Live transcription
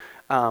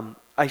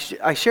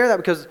I share that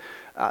because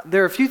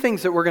there are a few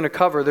things that we're going to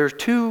cover. There's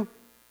two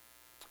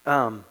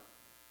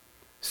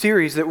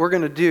series that we're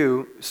going to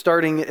do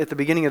starting at the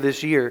beginning of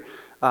this year,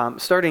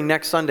 starting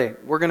next Sunday.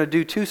 We're going to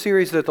do two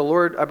series that the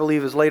Lord, I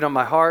believe, has laid on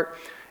my heart.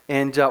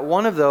 And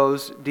one of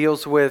those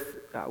deals with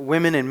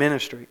women in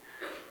ministry.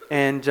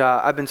 And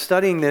I've been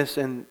studying this,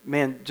 and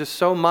man, just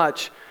so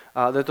much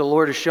that the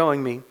Lord is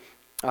showing me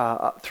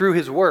through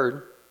His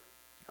Word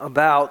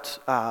about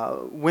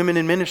women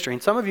in ministry.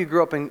 And some of you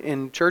grew up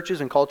in churches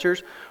and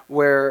cultures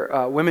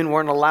where women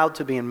weren't allowed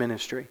to be in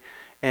ministry.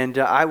 And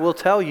I will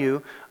tell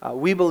you,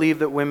 we believe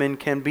that women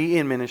can be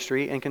in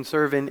ministry and can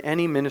serve in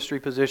any ministry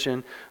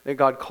position that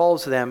God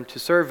calls them to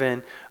serve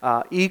in,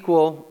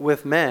 equal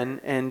with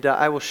men. And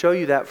I will show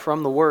you that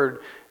from the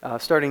Word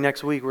starting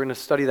next week. We're going to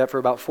study that for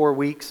about 4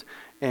 weeks.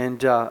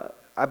 And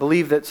I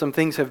believe that some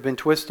things have been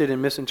twisted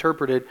and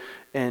misinterpreted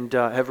and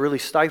have really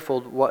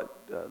stifled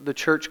what the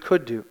church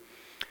could do.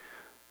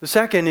 The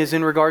second is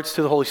in regards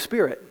to the Holy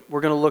Spirit.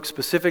 We're going to look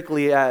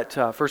specifically at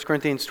 1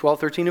 Corinthians 12,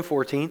 13, and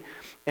 14,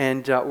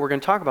 and we're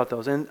going to talk about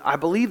those. And I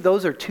believe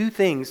those are two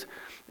things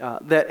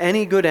that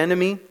any good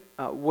enemy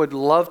would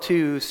love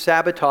to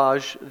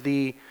sabotage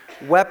the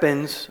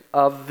weapons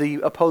of the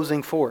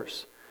opposing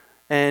force.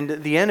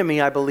 And the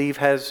enemy, I believe,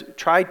 has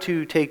tried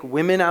to take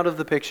women out of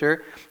the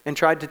picture and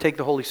tried to take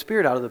the Holy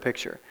Spirit out of the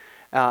picture.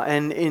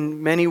 And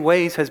in many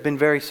ways has been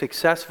very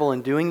successful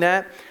in doing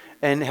that,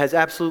 and has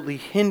absolutely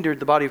hindered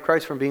the body of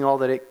Christ from being all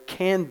that it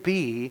can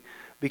be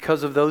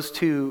because of those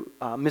two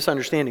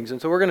misunderstandings.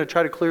 And so we're going to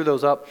try to clear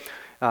those up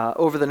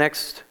over the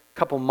next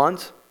couple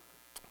months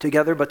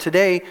together. But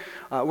today,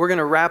 we're going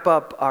to wrap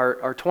up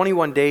our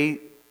 21-day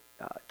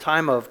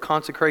time of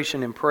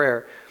consecration and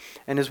prayer.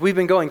 And as we've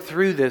been going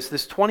through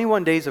this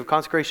 21 days of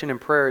consecration and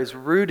prayer is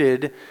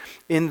rooted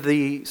in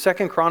the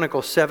 2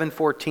 Chronicles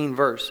 7:14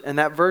 verse. And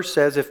that verse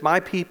says, "If my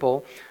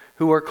people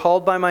who are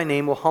called by my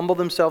name will humble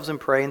themselves and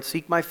pray and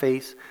seek my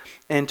face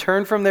and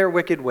turn from their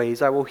wicked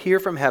ways, I will hear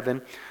from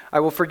heaven, I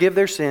will forgive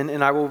their sin,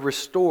 and I will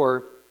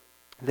restore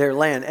their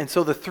land." And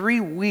so the 3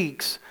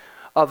 weeks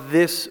of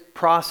this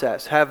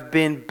process have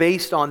been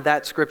based on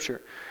that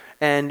scripture.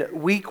 And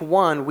week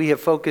 1, we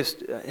have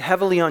focused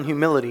heavily on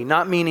humility,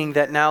 not meaning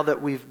that now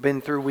that we've been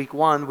through week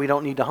 1, we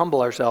don't need to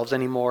humble ourselves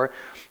anymore,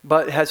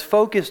 but has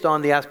focused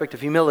on the aspect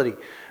of humility.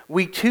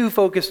 Week 2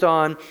 focused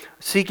on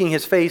seeking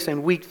His face,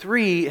 and week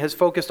 3 has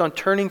focused on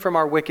turning from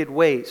our wicked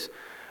ways.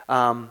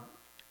 And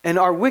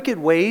our wicked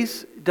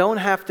ways don't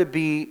have to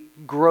be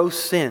gross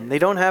sin. They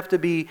don't have to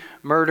be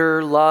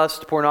murder,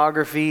 lust,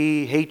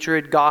 pornography,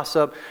 hatred,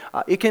 gossip.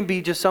 It can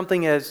be just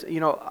something as,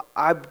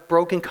 I've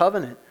broken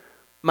covenant.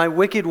 My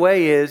wicked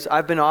way is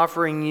I've been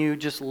offering you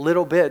just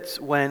little bits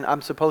when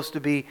I'm supposed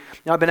to be,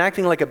 I've been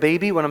acting like a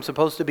baby when I'm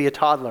supposed to be a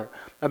toddler.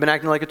 I've been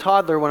acting like a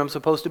toddler when I'm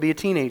supposed to be a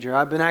teenager.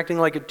 I've been acting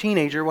like a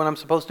teenager when I'm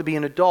supposed to be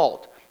an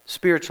adult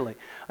spiritually.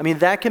 I mean,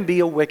 that can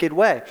be a wicked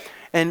way.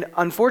 And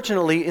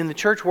unfortunately, in the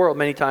church world,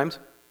 many times,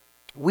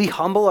 we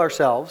humble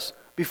ourselves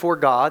before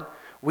God,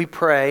 we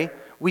pray,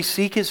 we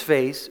seek His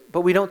face,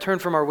 but we don't turn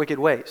from our wicked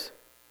ways.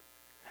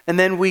 And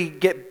then we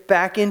get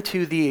back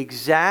into the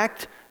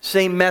exact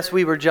same mess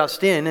we were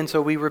just in, and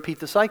so we repeat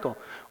the cycle.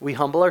 We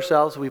humble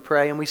ourselves, we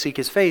pray, and we seek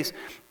His face.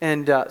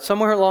 And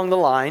somewhere along the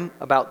line,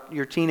 about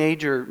your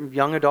teenage or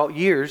young adult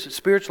years,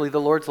 spiritually, the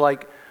Lord's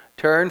like,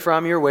 turn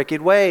from your wicked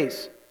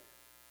ways.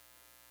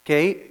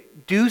 Okay?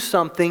 Do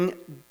something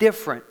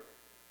different.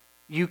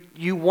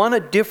 You want a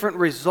different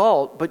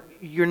result, but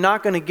you're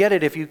not going to get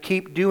it if you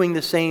keep doing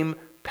the same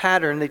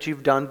pattern that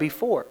you've done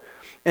before.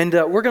 And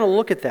we're going to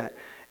look at that.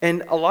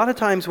 And a lot of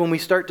times when we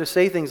start to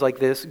say things like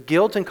this,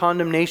 guilt and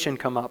condemnation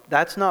come up.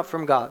 That's not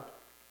from God.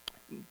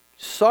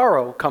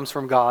 Sorrow comes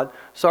from God,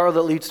 sorrow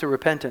that leads to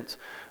repentance.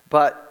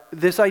 But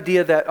this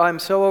idea that I'm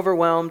so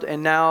overwhelmed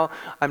and now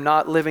I'm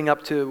not living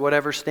up to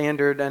whatever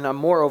standard and I'm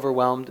more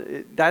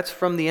overwhelmed, that's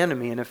from the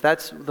enemy. And if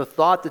that's the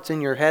thought that's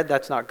in your head,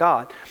 that's not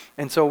God.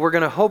 And so we're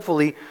going to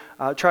hopefully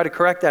try to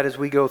correct that as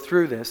we go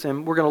through this.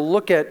 And we're going to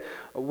look at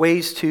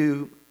ways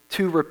to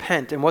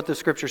repent and what the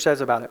scripture says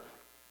about it.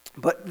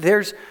 But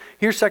here's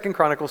 2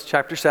 Chronicles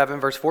chapter 7,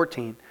 verse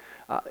 14.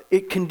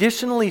 It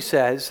conditionally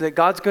says that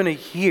God's going to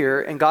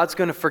hear and God's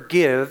going to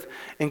forgive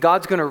and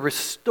God's going to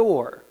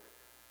restore.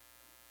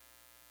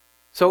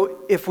 So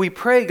if we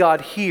pray,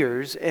 God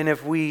hears, and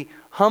if we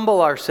humble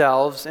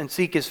ourselves and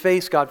seek His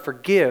face, God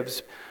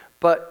forgives.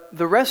 But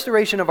the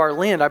restoration of our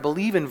land, I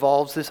believe,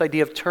 involves this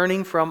idea of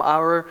turning from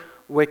our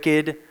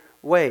wicked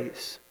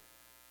ways.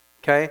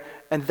 Okay?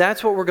 And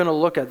that's what we're going to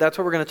look at. That's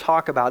what we're going to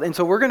talk about. And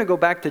so we're going to go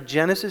back to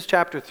Genesis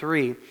chapter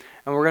 3,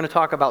 and we're going to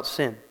talk about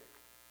sin.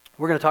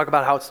 We're going to talk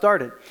about how it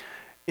started.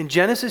 In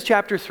Genesis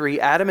chapter 3,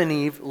 Adam and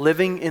Eve,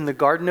 living in the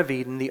Garden of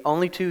Eden, the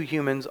only two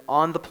humans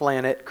on the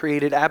planet,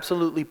 created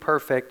absolutely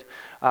perfect,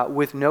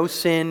 with no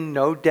sin,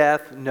 no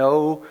death,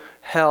 no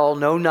hell,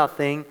 no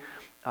nothing.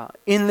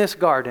 In this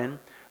garden,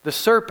 the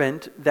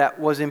serpent that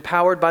was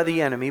empowered by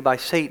the enemy, by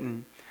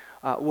Satan,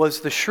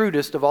 was the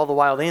shrewdest of all the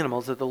wild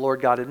animals that the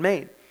Lord God had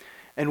made.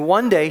 And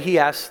one day he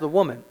asks the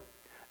woman,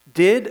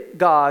 "Did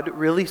God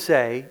really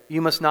say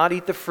you must not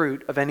eat the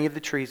fruit of any of the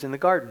trees in the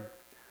garden?"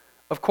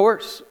 "Of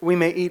course, we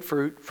may eat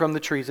fruit from the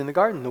trees in the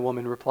garden," the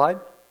woman replied.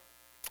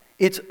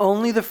 "It's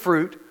only the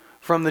fruit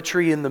from the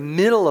tree in the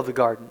middle of the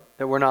garden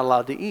that we're not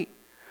allowed to eat.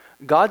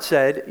 God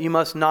said you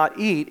must not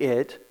eat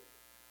it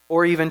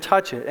or even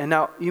touch it." And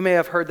now, you may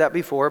have heard that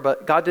before,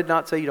 but God did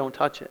not say you don't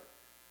touch it.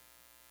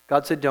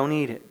 God said don't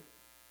eat it.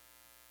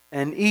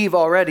 And Eve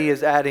already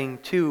is adding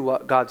to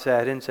what God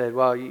said and said,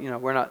 well,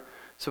 we're not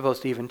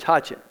supposed to even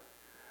touch it.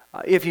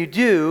 "If you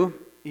do,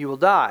 you will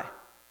die."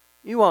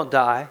 "You won't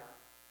die,"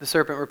 the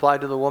serpent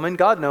replied to the woman.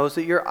 "God knows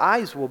that your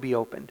eyes will be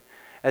opened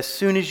as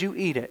soon as you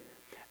eat it,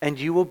 and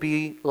you will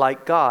be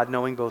like God,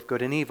 knowing both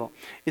good and evil."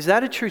 Is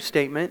that a true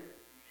statement?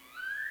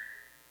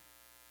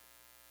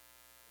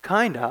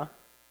 Kinda.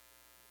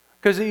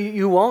 Because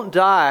you won't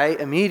die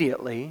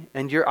immediately,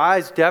 and your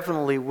eyes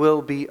definitely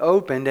will be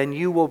opened, and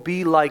you will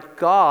be like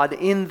God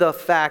in the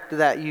fact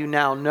that you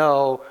now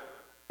know,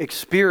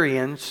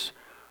 experience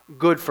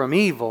good from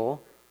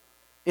evil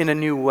in a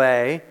new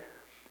way.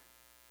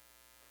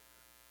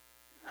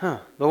 The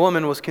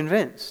woman was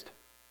convinced.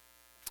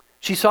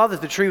 She saw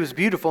that the tree was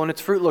beautiful and its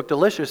fruit looked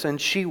delicious,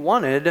 and she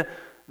wanted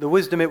the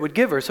wisdom it would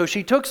give her. So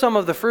she took some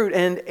of the fruit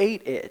and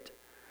ate it.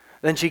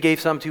 Then she gave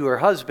some to her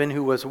husband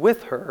who was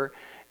with her,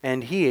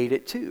 and he ate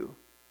it too.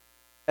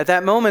 At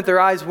that moment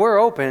their eyes were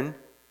open,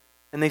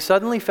 and they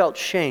suddenly felt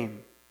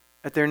shame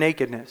at their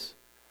nakedness.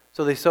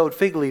 So they sewed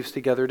fig leaves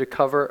together to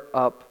cover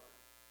up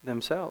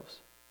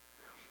themselves.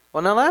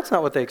 Well, now that's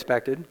not what they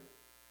expected.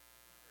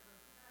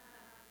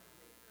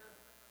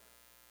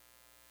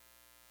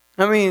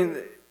 I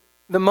mean,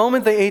 the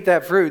moment they ate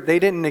that fruit, they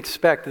didn't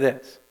expect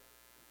this.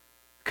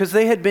 Because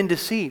they had been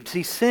deceived.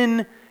 See,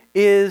 sin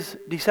is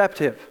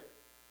deceptive.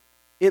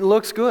 It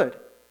looks good.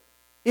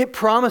 It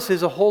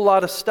promises a whole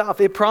lot of stuff.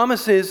 It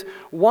promises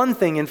one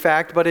thing, in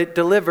fact, but it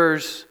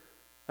delivers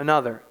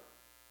another.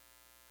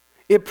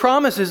 It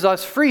promises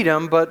us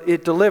freedom, but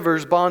it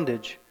delivers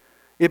bondage.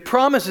 It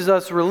promises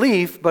us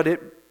relief, but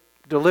it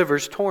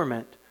delivers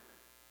torment.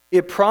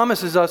 It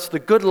promises us the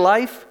good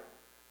life,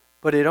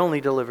 but it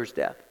only delivers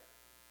death.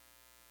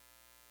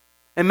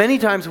 And many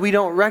times we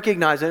don't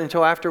recognize it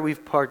until after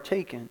we've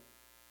partaken.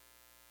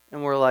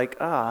 And we're like,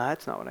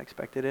 that's not what I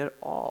expected at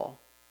all.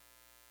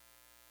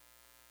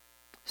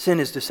 Sin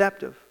is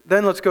deceptive.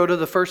 Then let's go to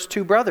the first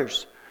two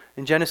brothers.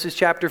 In Genesis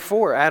chapter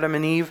 4, Adam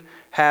and Eve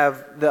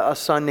have a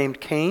son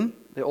named Cain,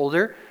 the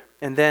older,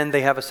 and then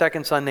they have a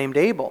second son named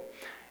Abel.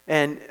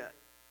 And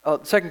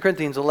 2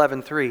 Corinthians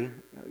 11:3,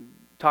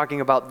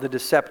 talking about the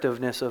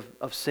deceptiveness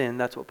of sin,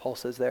 that's what Paul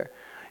says there.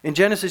 In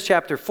Genesis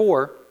chapter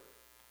 4,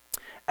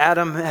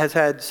 Adam has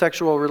had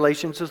sexual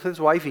relations with his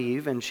wife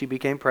Eve, and she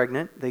became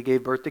pregnant. They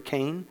gave birth to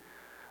Cain.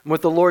 And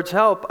with the Lord's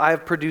help, I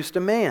have produced a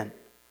man.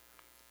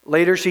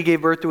 Later, she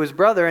gave birth to his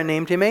brother and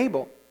named him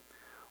Abel.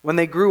 When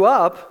they grew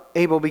up,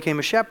 Abel became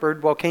a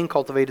shepherd while Cain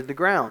cultivated the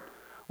ground.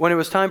 When it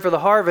was time for the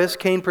harvest,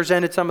 Cain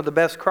presented some of the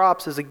best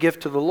crops as a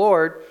gift to the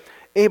Lord.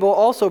 Abel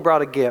also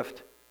brought a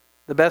gift,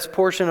 the best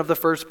portion of the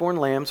firstborn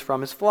lambs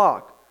from his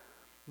flock.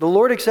 The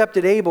Lord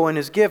accepted Abel and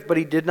his gift, but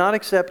he did not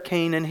accept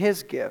Cain and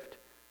his gift.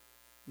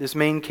 This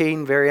made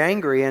Cain very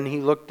angry, and he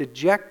looked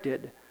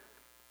dejected.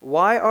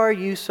 "Why are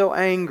you so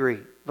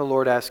angry?" the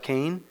Lord asked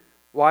Cain.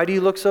 "Why do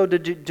you look so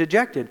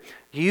dejected?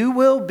 You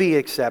will be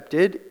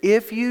accepted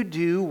if you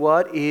do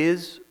what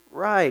is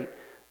right."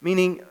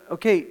 Meaning,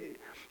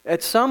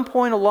 at some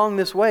point along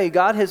this way,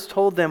 God has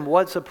told them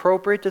what's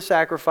appropriate to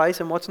sacrifice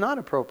and what's not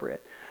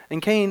appropriate.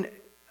 And Cain,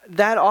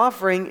 that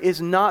offering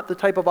is not the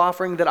type of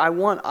offering that I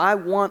want. I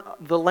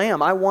want the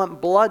lamb. I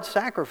want blood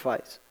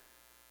sacrifice.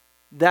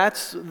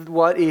 That's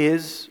what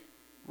is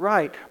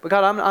right. But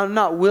God, I'm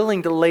not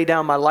willing to lay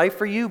down my life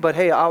for you, but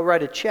hey, I'll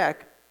write a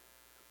check.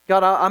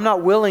 God, I'm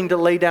not willing to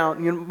lay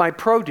down my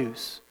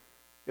produce.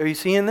 Are you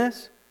seeing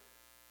this?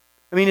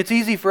 I mean, it's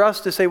easy for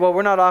us to say, well,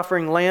 we're not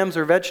offering lambs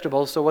or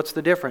vegetables, so what's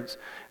the difference?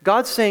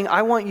 God's saying,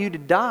 I want you to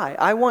die.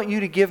 I want you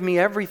to give me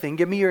everything.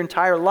 Give me your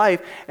entire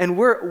life. And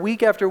we're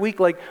week after week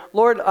like,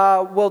 Lord,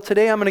 well,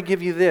 today I'm going to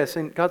give you this.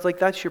 And God's like,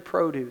 that's your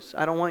produce.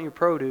 I don't want your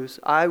produce.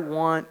 I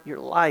want your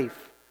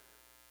life.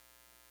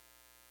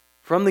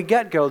 From the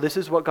get-go, this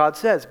is what God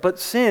says. But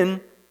sin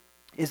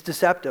is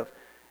deceptive.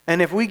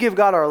 And if we give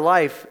God our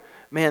life,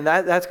 man,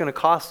 that's going to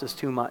cost us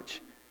too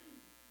much.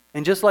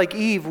 And just like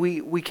Eve,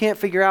 we can't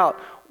figure out,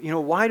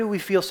 why do we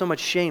feel so much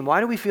shame? Why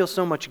do we feel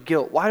so much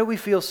guilt? Why do we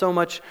feel so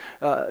much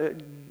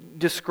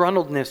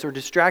disgruntledness or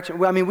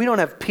distraction? I mean, we don't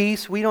have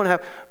peace.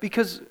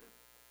 Because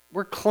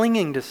we're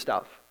clinging to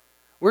stuff.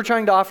 We're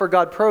trying to offer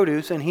God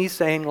produce, and He's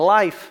saying,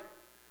 life.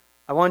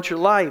 I want your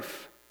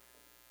life.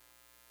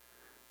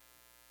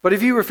 But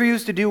if you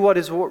refuse to do what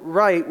is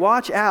right,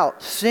 watch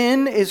out.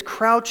 Sin is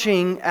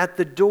crouching at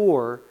the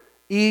door,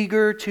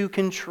 eager to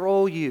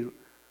control you.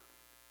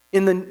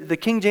 In the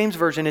King James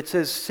Version, it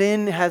says,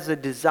 sin has a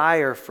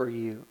desire for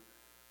you.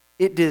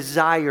 It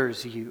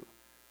desires you.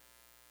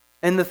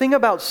 And the thing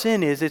about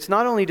sin is, it's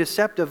not only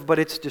deceptive, but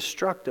it's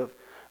destructive.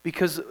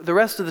 Because the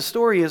rest of the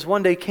story is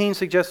one day Cain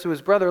suggests to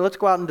his brother, let's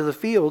go out into the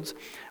fields.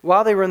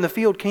 While they were in the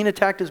field, Cain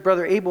attacked his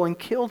brother Abel and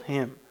killed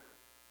him.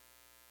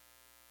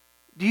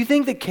 Do you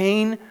think that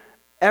Cain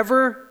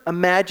ever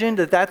imagined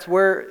that that's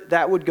where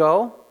that would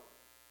go?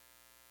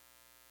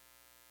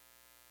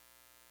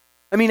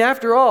 I mean,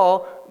 after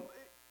all,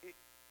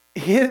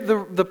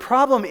 the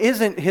problem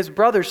isn't his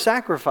brother's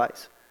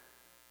sacrifice.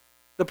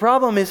 The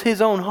problem is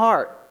his own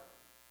heart.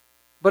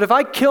 But if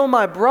I kill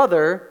my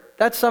brother,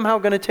 that's somehow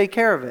going to take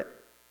care of it.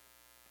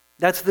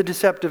 That's the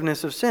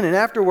deceptiveness of sin. And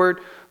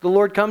afterward, the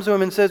Lord comes to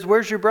him and says,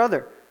 where's your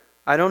brother?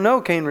 I don't know,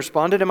 Cain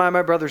responded. Am I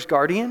my brother's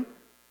guardian?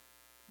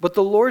 But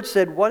the Lord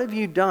said, what have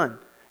you done?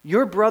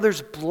 Your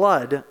brother's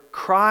blood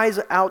cries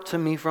out to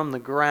me from the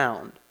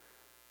ground.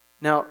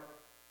 Now,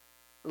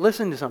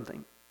 listen to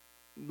something.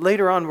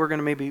 Later on, we're going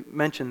to maybe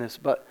mention this,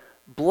 but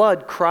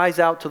blood cries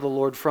out to the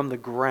Lord from the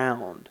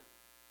ground.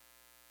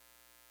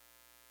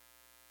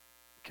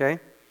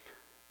 Okay?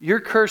 You're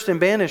cursed and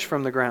banished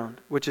from the ground,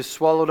 which has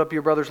swallowed up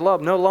your brother's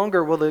love. No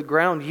longer will the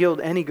ground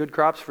yield any good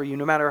crops for you,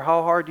 no matter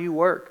how hard you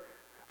work.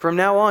 From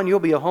now on, you'll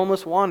be a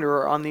homeless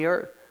wanderer on the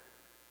earth.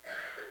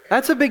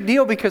 That's a big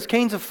deal because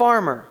Cain's a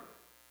farmer.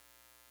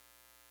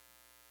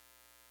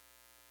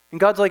 And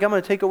God's like, I'm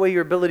going to take away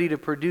your ability to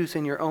produce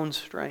in your own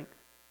strength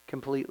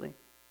completely.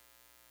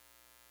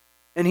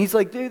 And he's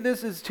like, dude,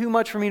 this is too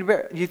much for me to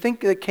bear. Do you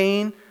think that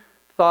Cain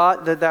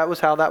thought that that was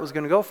how that was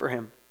going to go for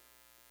him?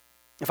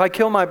 If I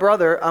kill my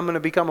brother, I'm going to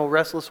become a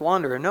restless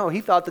wanderer. No,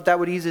 he thought that that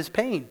would ease his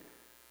pain.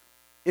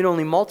 It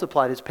only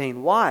multiplied his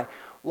pain. Why?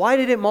 Why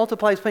did it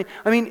multiply his pain?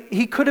 I mean,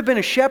 he could have been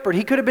a shepherd.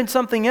 He could have been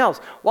something else.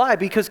 Why?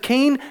 Because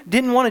Cain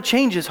didn't want to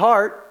change his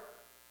heart.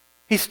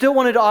 He still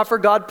wanted to offer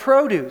God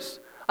produce.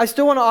 I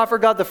still want to offer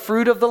God the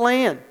fruit of the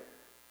land.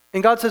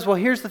 And God says, well,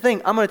 here's the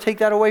thing. I'm going to take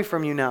that away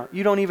from you now.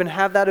 You don't even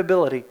have that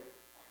ability.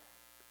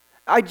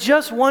 I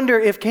just wonder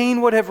if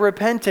Cain would have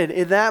repented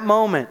in that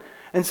moment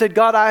and said,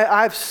 God,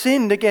 I've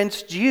sinned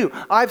against you.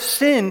 I've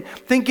sinned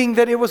thinking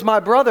that it was my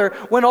brother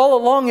when all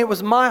along it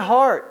was my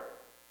heart.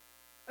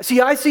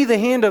 See, I see the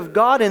hand of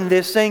God in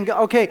this saying,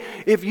 okay,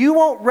 if you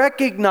won't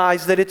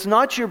recognize that it's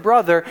not your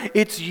brother,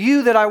 it's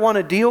you that I want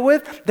to deal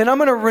with, then I'm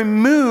going to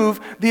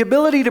remove the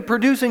ability to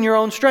produce in your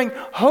own strength,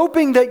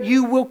 hoping that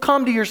you will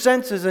come to your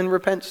senses and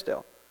repent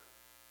still.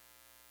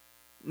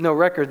 No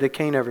record that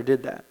Cain ever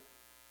did that.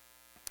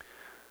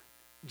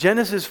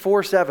 Genesis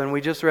 4:7, we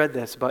just read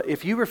this, but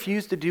if you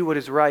refuse to do what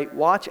is right,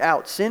 watch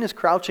out. Sin is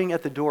crouching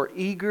at the door,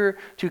 eager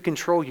to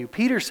control you.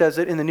 Peter says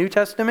it in the New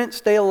Testament,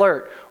 stay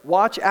alert.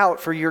 Watch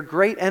out, for your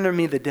great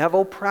enemy, the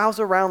devil,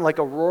 prowls around like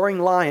a roaring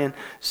lion,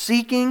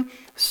 seeking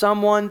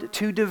someone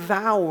to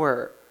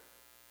devour.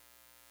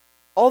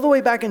 All the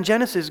way back in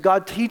Genesis,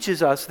 God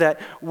teaches us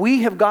that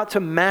we have got to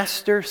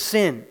master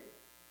sin.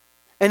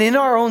 And in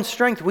our own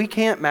strength, we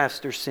can't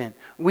master sin.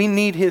 We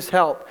need His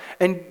help.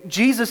 And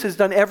Jesus has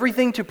done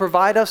everything to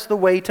provide us the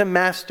way to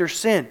master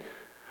sin.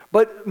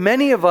 But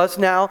many of us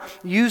now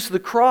use the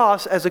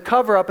cross as a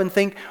cover-up and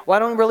think, well, I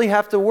don't really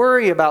have to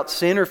worry about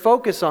sin or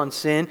focus on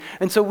sin.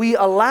 And so we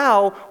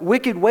allow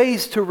wicked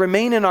ways to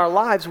remain in our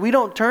lives. We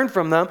don't turn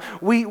from them.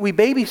 We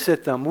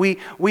babysit them.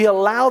 We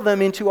allow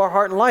them into our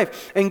heart and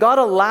life. And God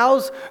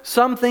allows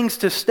some things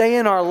to stay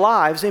in our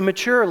lives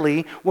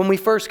immaturely when we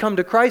first come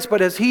to Christ.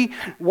 But as He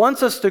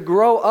wants us to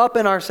grow up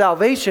in our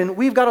salvation,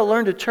 we've got to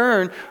learn to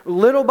turn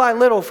little by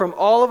little from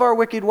all of our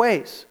wicked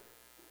ways.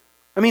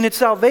 I mean, at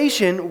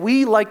salvation,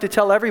 we like to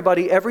tell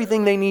everybody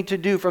everything they need to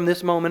do from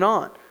this moment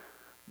on.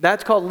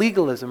 That's called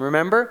legalism,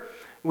 remember?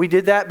 We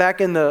did that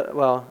back in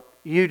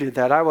you did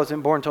that. I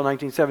wasn't born until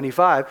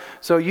 1975.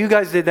 So you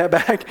guys did that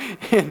back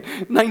in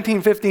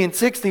 1950 and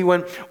 60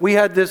 when we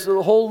had this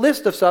whole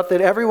list of stuff that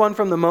everyone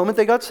from the moment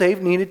they got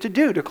saved needed to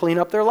do to clean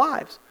up their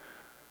lives.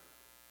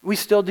 We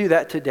still do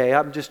that today.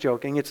 I'm just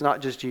joking. It's not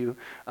just you.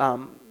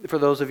 For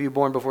those of you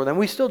born before then,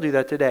 we still do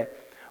that today.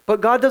 But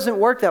God doesn't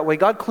work that way.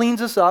 God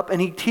cleans us up and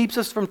He keeps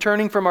us from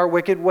turning from our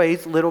wicked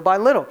ways little by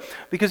little.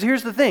 Because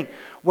here's the thing.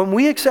 When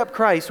we accept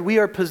Christ, we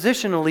are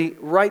positionally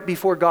right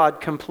before God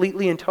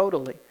completely and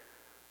totally.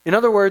 In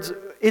other words,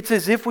 it's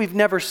as if we've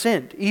never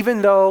sinned,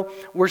 even though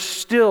we're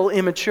still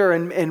immature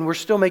and we're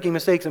still making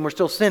mistakes and we're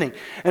still sinning.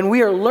 And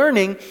we are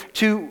learning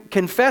to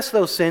confess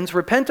those sins,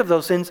 repent of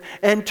those sins,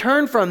 and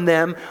turn from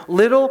them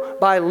little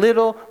by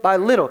little by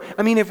little.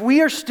 I mean, if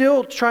we are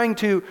still trying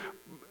to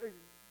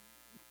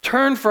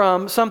turn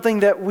from something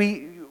that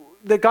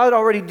God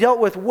already dealt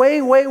with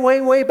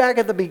way back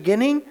at the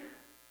beginning,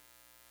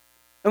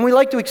 and we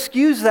like to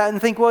excuse that and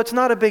think, well, it's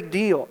not a big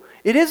deal.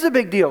 It is a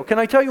big deal. Can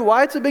I tell you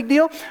why it's a big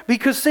deal?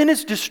 Because sin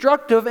is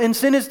destructive and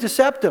sin is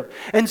deceptive.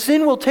 And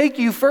sin will take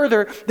you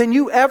further than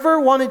you ever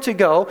wanted to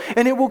go,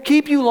 and it will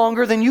keep you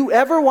longer than you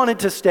ever wanted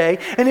to stay,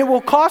 and it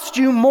will cost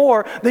you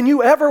more than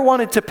you ever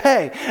wanted to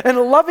pay. And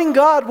a loving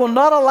God will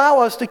not allow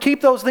us to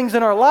keep those things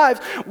in our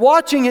lives,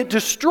 watching it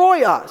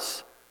destroy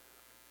us.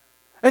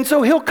 And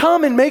so He'll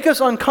come and make us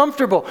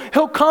uncomfortable.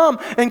 He'll come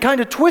and kind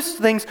of twist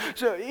things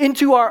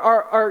into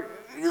our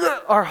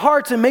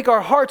hearts and make our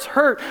hearts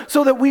hurt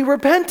so that we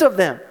repent of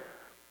them.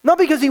 Not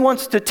because he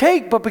wants to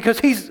take, but because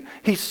he's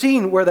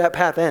seen where that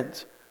path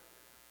ends.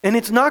 And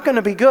it's not going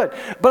to be good.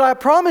 But I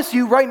promise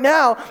you right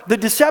now, the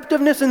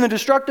deceptiveness and the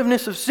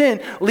destructiveness of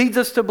sin leads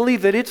us to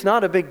believe that it's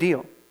not a big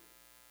deal.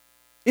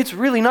 It's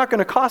really not going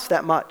to cost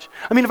that much.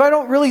 I mean, if I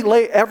don't really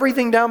lay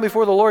everything down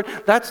before the Lord,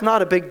 that's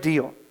not a big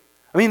deal.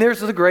 I mean,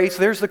 there's the grace,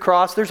 there's the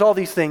cross, there's all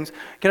these things.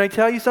 Can I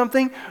tell you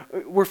something?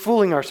 We're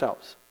fooling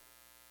ourselves.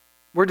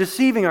 We're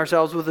deceiving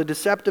ourselves with the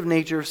deceptive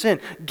nature of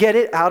sin. Get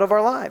it out of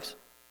our lives.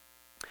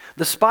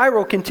 The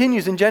spiral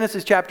continues in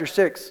Genesis chapter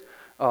 6.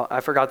 Oh,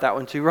 I forgot that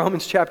one too.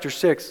 Romans chapter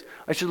 6.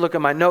 I should look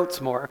at my notes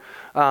more.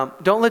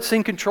 Don't let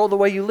sin control the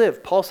way you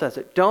live. Paul says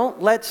it.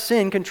 Don't let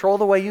sin control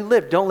the way you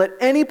live. Don't let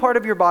any part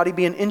of your body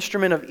be an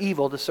instrument of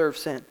evil to serve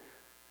sin.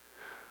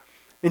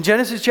 In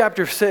Genesis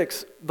chapter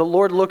 6, the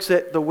Lord looks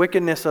at the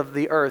wickedness of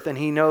the earth, and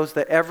he knows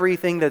that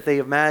everything that they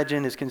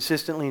imagine is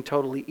consistently and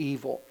totally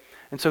evil.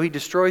 And so he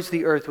destroys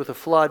the earth with a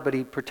flood, but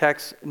he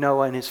protects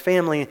Noah and his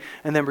family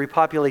and then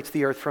repopulates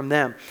the earth from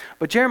them.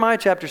 But Jeremiah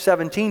chapter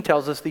 17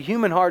 tells us the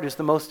human heart is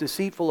the most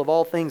deceitful of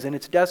all things, and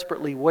it's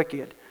desperately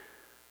wicked.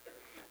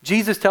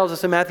 Jesus tells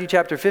us in Matthew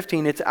chapter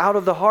 15, it's out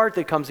of the heart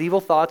that comes evil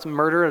thoughts,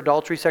 murder,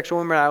 adultery,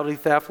 sexual immorality,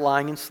 theft,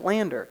 lying, and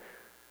slander.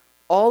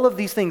 All of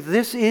these things,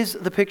 this is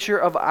the picture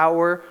of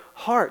our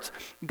hearts.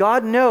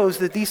 God knows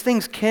that these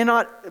things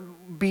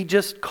cannot be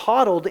just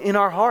coddled in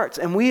our hearts,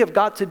 and we have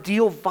got to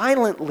deal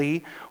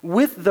violently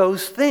with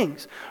those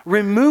things,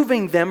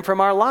 removing them from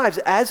our lives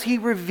as he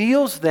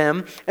reveals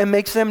them and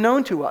makes them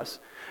known to us.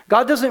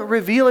 God doesn't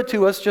reveal it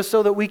to us just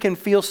so that we can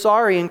feel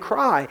sorry and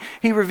cry.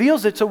 He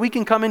reveals it so we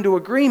can come into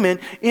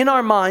agreement in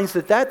our minds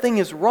that that thing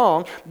is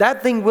wrong,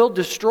 that thing will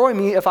destroy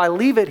me if I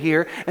leave it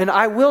here, and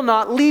I will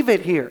not leave it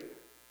here.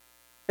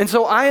 And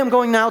so I am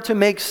going now to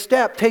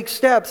take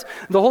steps.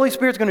 The Holy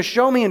Spirit's going to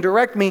show me and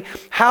direct me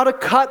how to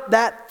cut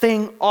that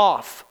thing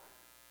off.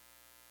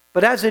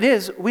 But as it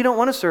is, we don't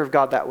want to serve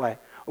God that way.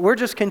 We're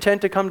just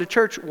content to come to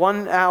church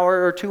 1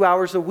 hour or 2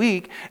 hours a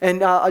week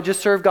and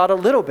just serve God a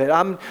little bit.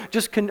 I'm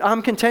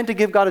content to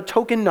give God a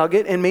token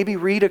nugget and maybe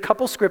read a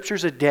couple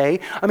scriptures a day.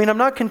 I mean, I'm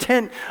not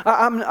content.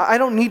 I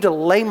don't need to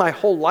lay my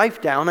whole life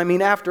down. I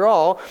mean, after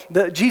all,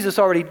 Jesus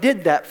already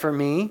did that for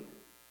me.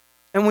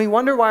 And we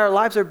wonder why our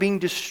lives are being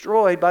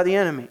destroyed by the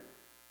enemy.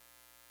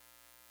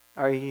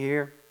 Are you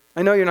here?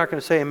 I know you're not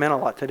going to say amen a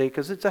lot today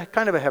because it's a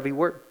kind of a heavy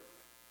word.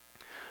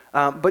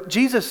 But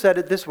Jesus said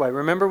it this way.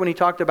 Remember when he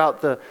talked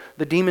about the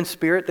demon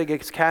spirit that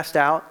gets cast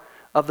out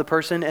of the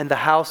person and the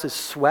house is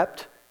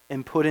swept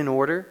and put in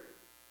order?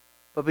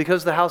 But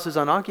because the house is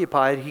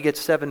unoccupied, he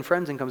gets 7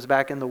 friends and comes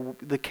back, and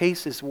the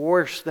case is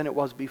worse than it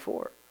was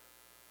before.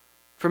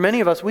 For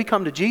many of us, we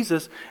come to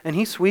Jesus and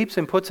he sweeps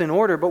and puts in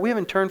order, but we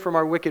haven't turned from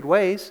our wicked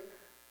ways.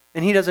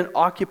 And he doesn't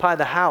occupy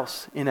the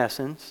house, in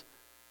essence.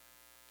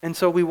 And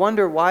so we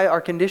wonder why our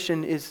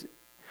condition is...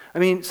 I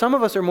mean, some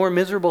of us are more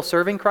miserable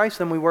serving Christ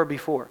than we were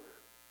before.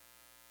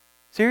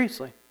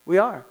 Seriously, we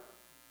are.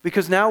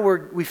 Because now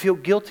we feel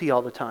guilty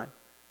all the time.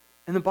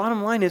 And the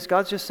bottom line is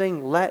God's just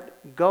saying,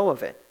 let go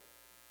of it.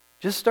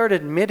 Just start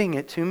admitting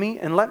it to me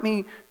and let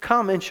me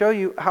come and show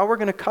you how we're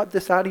going to cut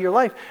this out of your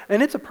life.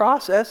 And it's a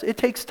process. It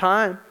takes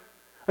time.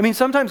 I mean,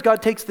 sometimes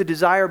God takes the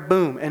desire,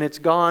 boom, and it's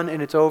gone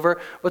and it's over.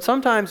 But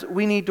sometimes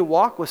we need to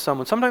walk with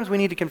someone. Sometimes we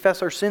need to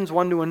confess our sins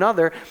one to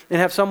another and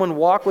have someone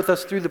walk with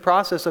us through the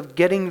process of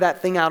getting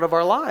that thing out of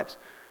our lives.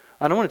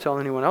 I don't want to tell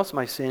anyone else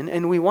my sin,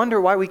 and we wonder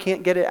why we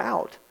can't get it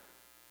out.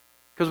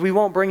 Because we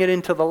won't bring it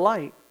into the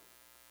light.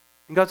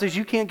 And God says,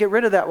 you can't get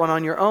rid of that one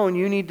on your own.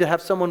 You need to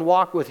have someone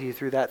walk with you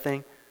through that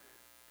thing.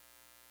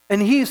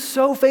 And he is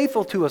so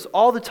faithful to us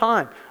all the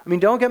time. I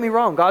mean, don't get me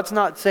wrong. God's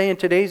not saying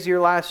today's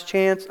your last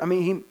chance. I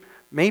mean,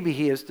 maybe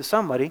he is to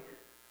somebody,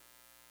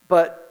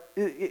 but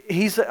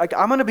he's like,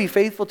 I'm going to be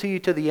faithful to you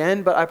to the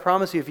end, but I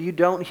promise you, if you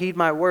don't heed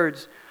my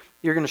words,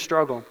 you're going to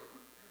struggle.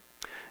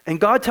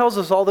 And God tells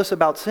us all this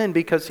about sin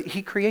because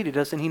he created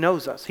us and he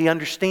knows us. He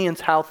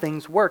understands how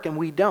things work and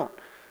we don't.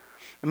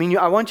 I mean,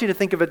 I want you to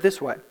think of it this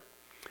way.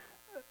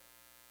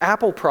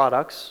 Apple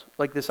products,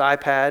 like this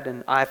iPad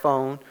and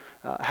iPhone,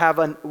 have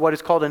what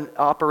is called an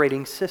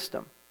operating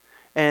system.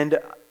 And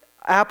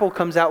Apple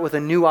comes out with a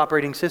new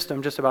operating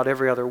system just about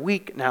every other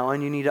week now,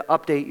 and you need to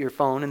update your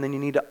phone, and then you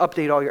need to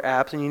update all your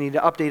apps, and you need to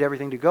update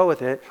everything to go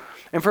with it.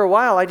 And for a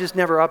while, I just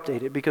never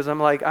updated because I'm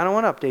like, I don't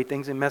want to update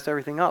things and mess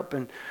everything up.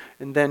 And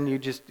then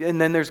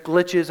then there's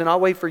glitches, and I'll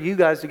wait for you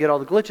guys to get all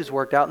the glitches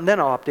worked out, and then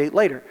I'll update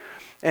later.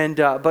 And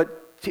but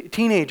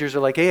teenagers are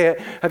like,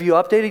 hey, have you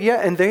updated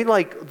yet? And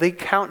they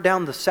count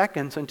down the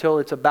seconds until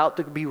it's about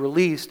to be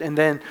released, and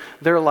then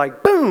they're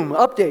like, boom,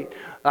 update.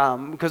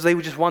 Because they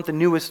would just want the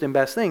newest and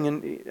best thing,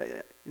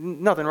 and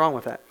nothing wrong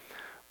with that.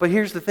 But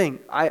here's the thing,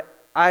 I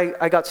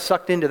got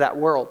sucked into that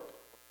world,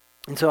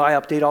 and so I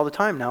update all the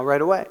time now,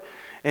 right away.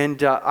 And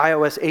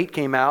iOS 8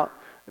 came out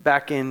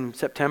back in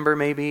September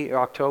maybe, or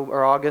October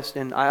or August,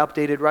 and I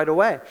updated right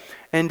away.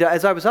 And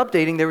as I was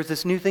updating, there was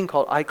this new thing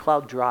called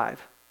iCloud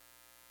Drive.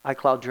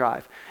 iCloud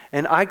Drive.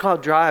 And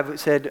iCloud Drive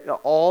said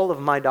all of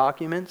my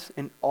documents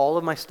and all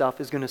of my stuff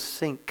is going to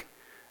sync.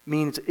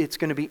 Means it's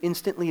going to be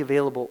instantly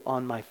available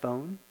on my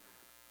phone,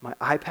 my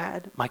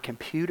iPad, my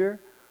computer,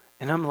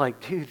 and I'm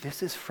like, dude,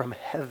 this is from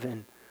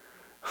heaven.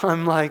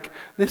 I'm like,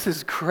 this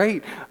is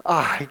great.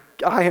 I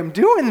am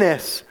doing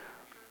this.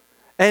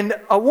 And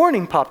a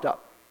warning popped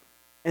up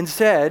and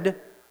said,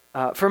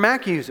 for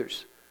Mac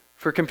users,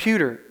 for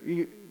computer,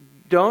 you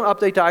don't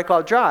update to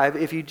iCloud Drive.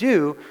 If you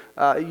do,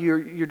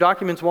 your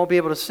documents won't be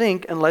able to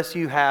sync unless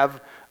you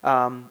have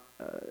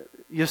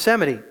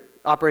Yosemite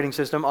operating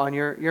system on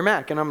your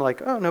Mac. And I'm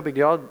like, oh, no big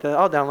deal.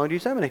 I'll download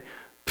Yosemite.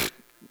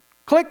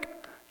 Click,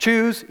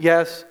 choose,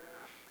 yes.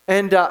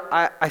 And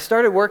I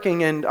started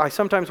working, and I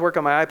sometimes work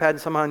on my iPad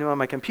and sometimes on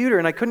my computer,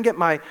 and I couldn't get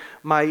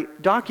my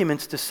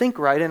documents to sync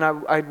right. And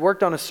I'd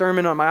worked on a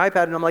sermon on my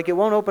iPad, and I'm like, it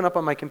won't open up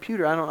on my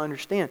computer. I don't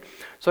understand.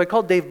 So I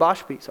called Dave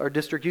Boschpies, our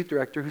district youth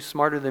director, who's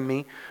smarter than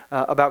me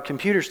about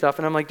computer stuff.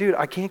 And I'm like, dude,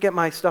 I can't get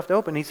my stuff to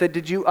open. He said,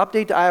 did you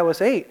update to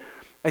iOS 8?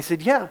 I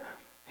said, yeah.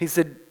 He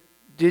said,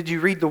 did you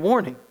read the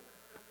warning?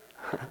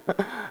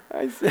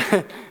 I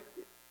said,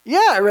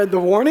 yeah, I read the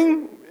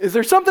warning. Is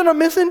there something I'm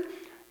missing?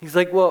 He's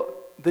like, well,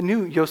 the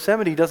new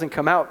Yosemite doesn't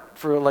come out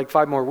for like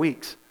 5 more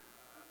weeks.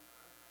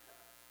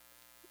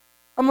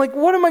 I'm like,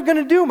 what am I going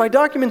to do? My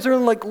documents are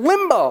in like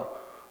limbo.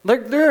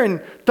 Like they're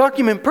in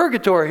document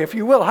purgatory, if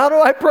you will. How do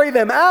I pray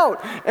them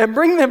out and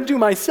bring them to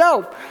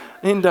myself?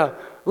 And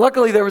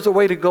luckily there was a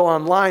way to go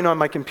online on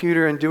my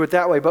computer and do it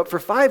that way. But for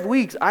 5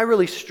 weeks, I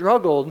really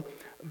struggled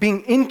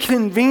being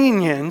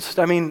inconvenienced.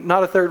 I mean,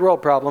 not a third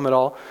world problem at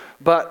all,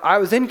 but I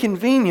was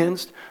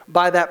inconvenienced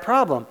by that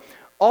problem.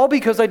 All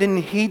because I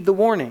didn't heed the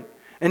warning.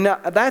 And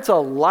that's a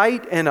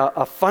light and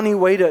a funny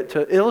way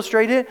to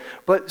illustrate it,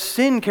 but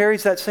sin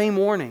carries that same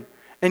warning.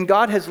 And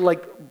God has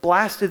like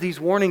blasted these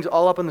warnings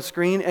all up on the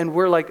screen, and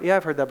we're like, yeah,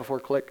 I've heard that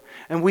before, click.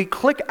 And we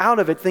click out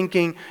of it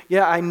thinking,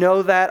 yeah, I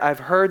know that, I've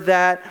heard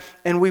that,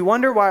 and we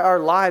wonder why our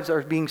lives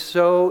are being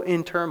so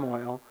in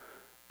turmoil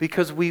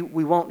because we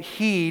won't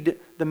heed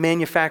the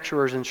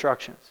manufacturer's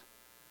instructions.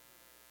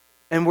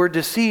 And we're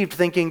deceived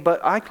thinking,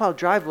 but iCloud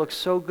Drive looks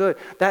so good.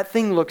 That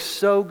thing looks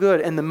so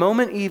good. And the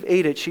moment Eve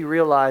ate it, she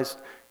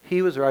realized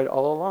he was right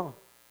all along.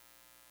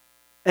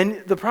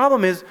 And the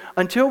problem is,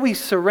 until we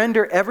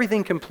surrender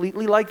everything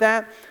completely like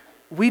that,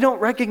 we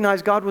don't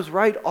recognize God was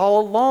right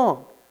all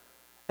along.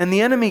 And the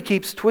enemy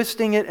keeps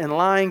twisting it and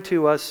lying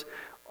to us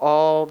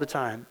all the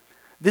time.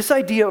 This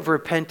idea of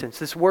repentance,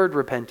 this word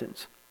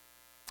repentance,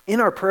 in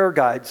our prayer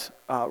guides,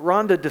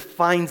 Rhonda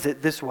defines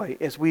it this way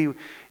as we,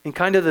 in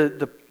kind of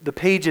the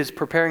pages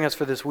preparing us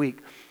for this week.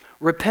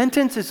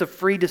 Repentance is a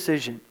free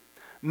decision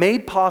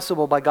made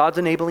possible by God's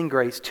enabling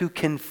grace to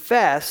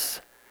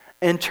confess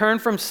and turn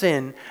from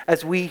sin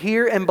as we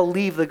hear and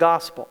believe the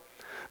gospel.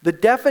 The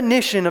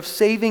definition of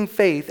saving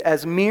faith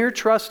as mere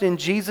trust in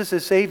Jesus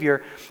as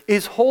Savior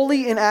is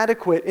wholly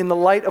inadequate in the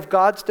light of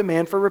God's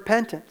demand for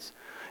repentance.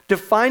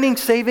 Defining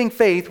saving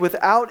faith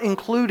without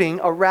including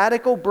a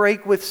radical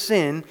break with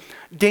sin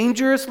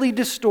dangerously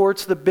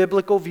distorts the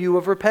biblical view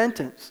of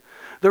repentance.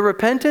 The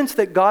repentance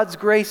that God's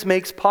grace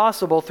makes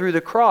possible through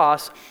the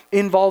cross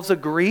involves a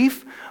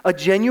grief, a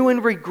genuine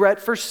regret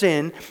for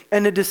sin,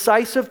 and a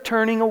decisive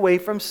turning away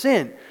from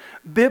sin.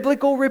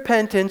 Biblical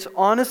repentance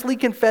honestly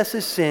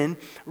confesses sin,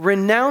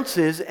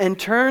 renounces and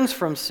turns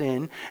from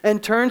sin,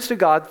 and turns to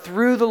God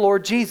through the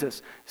Lord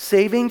Jesus.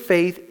 Saving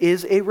faith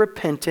is a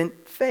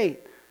repentant faith.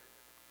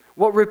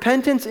 What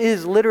repentance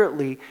is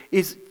literally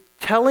is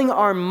telling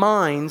our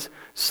minds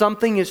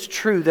something is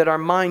true that our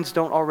minds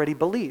don't already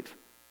believe.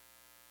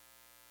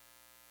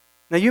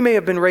 Now you may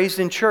have been raised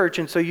in church,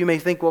 and so you may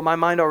think, well, my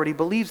mind already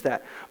believes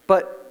that.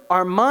 But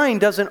our mind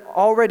doesn't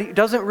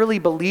really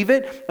believe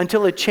it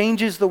until it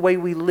changes the way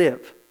we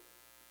live.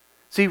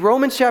 See,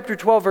 Romans chapter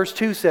 12 verse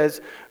 2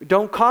 says,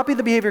 don't copy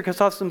the behavior and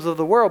customs of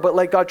the world, but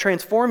let God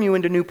transform you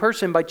into a new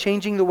person by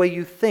changing the way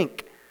you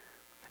think.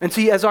 And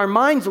see, as our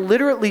minds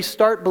literally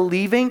start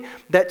believing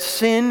that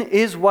sin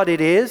is what it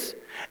is,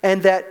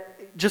 and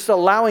that just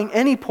allowing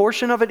any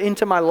portion of it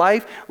into my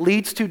life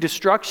leads to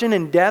destruction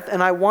and death,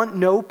 and I want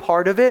no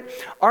part of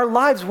it, our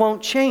lives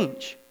won't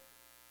change.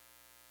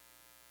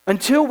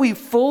 Until we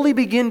fully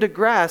begin to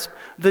grasp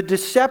the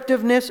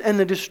deceptiveness and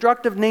the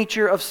destructive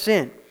nature of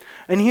sin.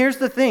 And here's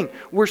the thing,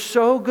 we're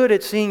so good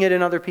at seeing it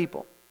in other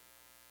people.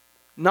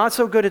 Not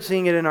so good at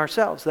seeing it in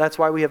ourselves. That's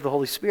why we have the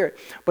Holy Spirit.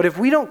 But if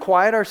we don't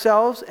quiet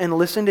ourselves and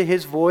listen to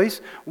His voice,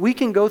 we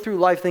can go through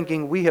life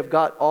thinking we have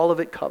got all of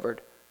it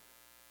covered.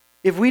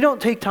 If we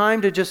don't take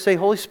time to just say,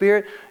 Holy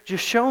Spirit,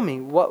 just show me,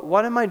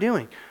 what am I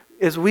doing?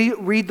 As we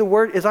read the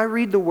Word, as I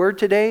read the Word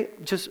today,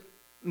 just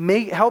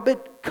help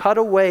it cut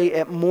away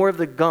at more of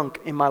the gunk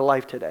in my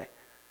life today.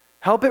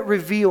 Help it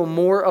reveal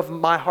more of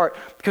my heart,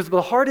 because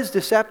the heart is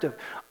deceptive.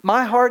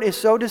 My heart is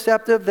so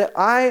deceptive that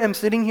I am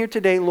sitting here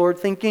today, Lord,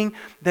 thinking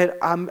that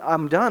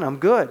I'm done, I'm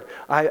good,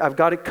 I've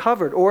got it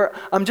covered. Or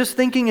I'm just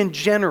thinking in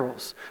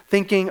generals,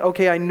 thinking,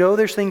 okay, I know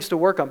there's things to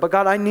work on, but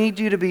God, I need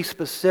you to be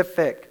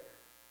specific.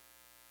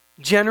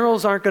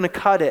 Generals aren't going to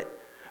cut it.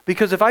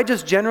 Because if I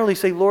just generally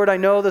say, Lord, I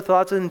know the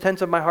thoughts and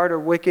intents of my heart are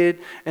wicked,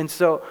 and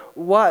so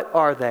what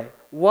are they?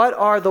 What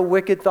are the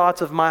wicked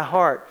thoughts of my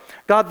heart?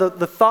 God,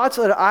 the thoughts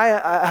that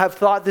I have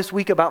thought this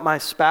week about my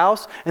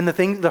spouse and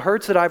the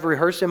hurts that I've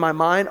rehearsed in my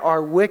mind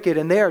are wicked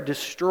and they are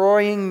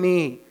destroying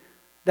me.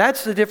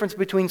 That's the difference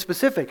between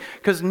specific.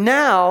 Because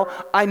now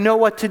I know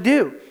what to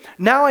do.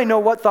 Now I know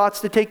what thoughts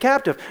to take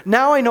captive.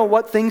 Now I know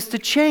what things to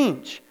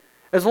change.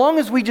 As long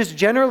as we just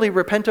generally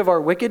repent of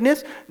our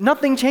wickedness,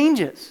 nothing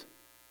changes.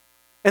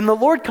 And the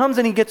Lord comes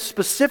and He gets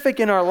specific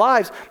in our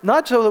lives,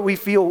 not so that we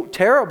feel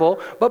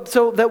terrible, but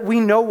so that we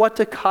know what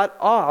to cut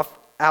off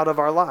out of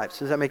our lives.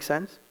 Does that make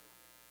sense?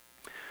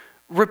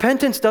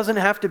 Repentance doesn't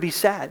have to be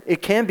sad.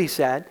 It can be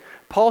sad.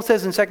 Paul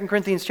says in 2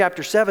 Corinthians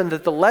chapter 7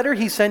 that the letter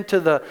he sent to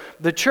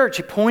the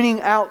church,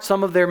 pointing out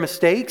some of their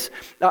mistakes,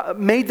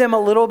 made them a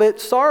little bit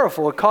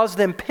sorrowful. It caused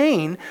them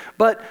pain,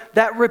 but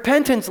that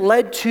repentance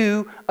led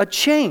to a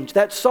change.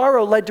 That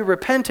sorrow led to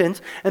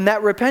repentance, and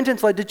that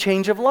repentance led to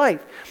change of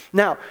life.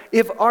 Now,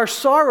 if our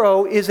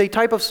sorrow is a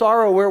type of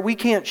sorrow where we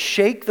can't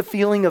shake the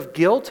feeling of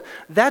guilt,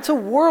 that's a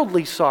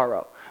worldly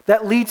sorrow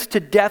that leads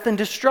to death and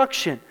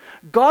destruction.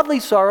 Godly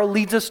sorrow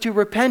leads us to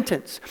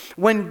repentance.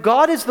 When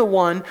God is the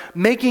one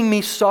making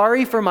me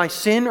sorry for my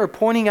sin or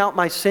pointing out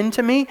my sin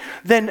to me,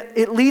 then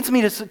it leads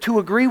me to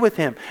agree with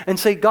Him and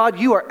say, God,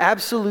 you are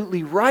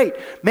absolutely right.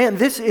 Man,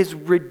 this is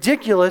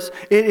ridiculous.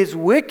 It is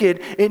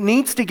wicked. It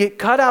needs to get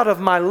cut out of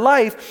my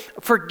life.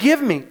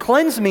 Forgive me.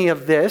 Cleanse me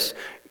of this.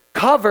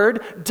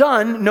 Covered,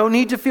 done, no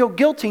need to feel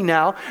guilty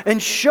now,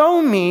 and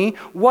show me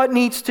what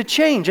needs to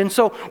change. And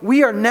so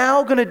we are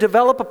now going to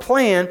develop a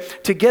plan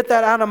to get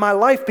that out of my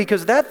life,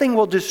 because that thing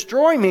will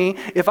destroy me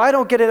if I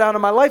don't get it out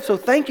of my life. So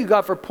thank you,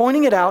 God, for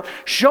pointing it out,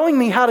 showing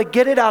me how to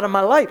get it out of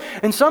my life.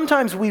 And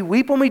sometimes we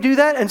weep when we do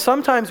that, and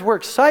sometimes we're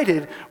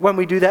excited when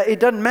we do that. It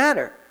doesn't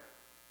matter,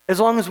 as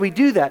long as we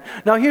do that.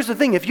 Now, here's the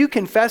thing. If you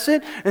confess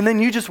it and then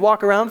you just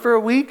walk around for a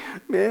week,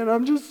 man,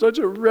 I'm just such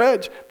a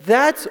wretch.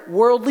 That's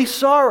worldly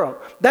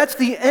sorrow. That's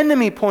the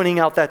enemy pointing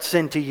out that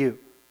sin to you.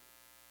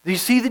 Do you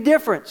see the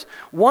difference?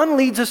 One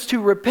leads us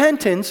to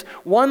repentance.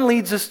 One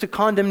leads us to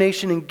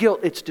condemnation and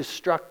guilt. It's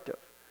destructive.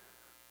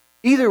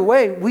 Either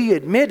way, we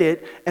admit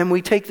it and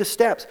we take the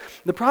steps.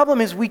 The problem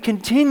is we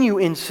continue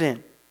in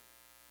sin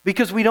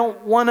because we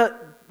haven't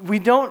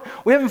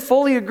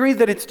fully agreed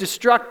that it's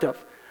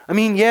destructive. I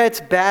mean, yeah,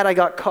 it's bad I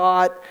got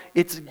caught.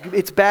 It's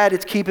bad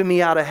it's keeping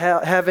me out of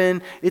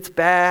heaven. It's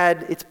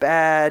bad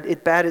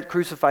it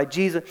crucified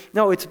Jesus.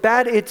 No, it's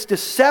bad, it's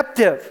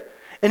deceptive.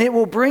 And it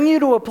will bring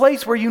you to a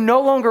place where you no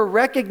longer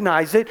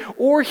recognize it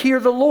or hear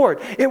the Lord.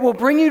 It will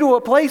bring you to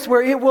a place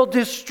where it will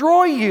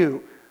destroy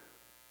you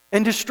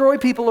and destroy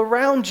people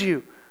around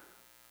you.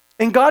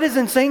 And God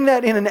isn't saying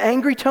that in an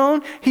angry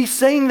tone. He's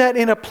saying that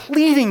in a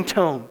pleading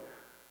tone.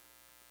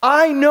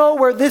 I know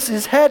where this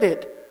is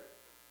headed.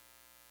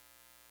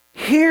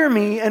 Hear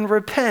me and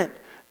repent.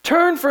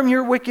 Turn from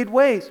your wicked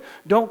ways.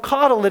 Don't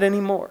coddle it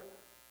anymore.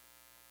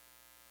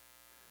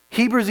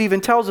 Hebrews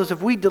even tells us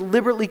if we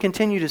deliberately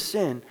continue to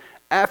sin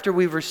after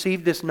we've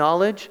received this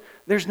knowledge,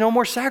 there's no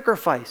more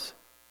sacrifice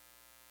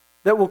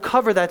that will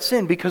cover that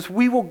sin, because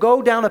we will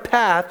go down a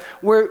path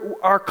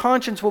where our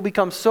conscience will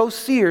become so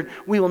seared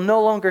we will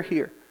no longer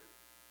hear.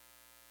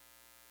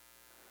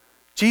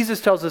 Jesus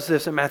tells us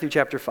this in Matthew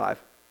chapter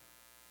 5.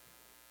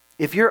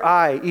 If your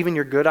eye, even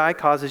your good eye,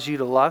 causes you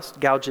to lust,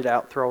 gouge it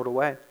out, throw it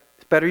away.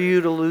 It's better you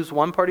to lose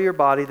one part of your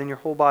body than your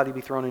whole body be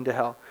thrown into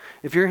hell.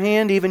 If your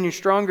hand, even your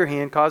stronger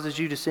hand, causes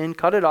you to sin,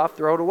 cut it off,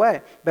 throw it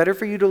away. Better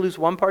for you to lose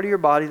one part of your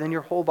body than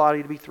your whole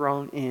body to be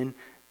thrown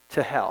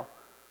into hell.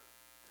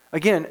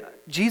 Again,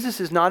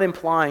 Jesus is not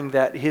implying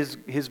that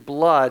his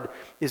blood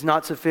is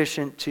not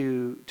sufficient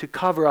to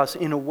cover us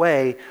in a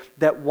way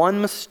that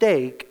one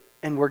mistake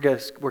and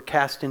we're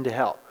cast into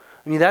hell.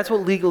 I mean, that's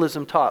what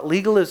legalism taught.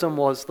 Legalism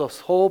was this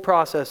whole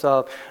process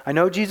of, I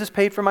know Jesus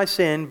paid for my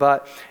sin,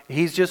 but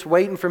He's just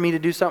waiting for me to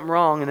do something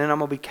wrong, and then I'm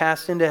going to be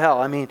cast into hell.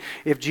 I mean,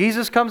 if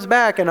Jesus comes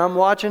back and I'm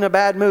watching a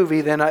bad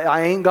movie, then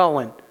I ain't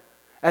going.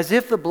 As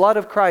if the blood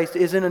of Christ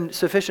isn't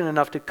sufficient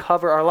enough to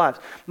cover our lives.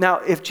 Now,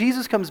 if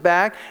Jesus comes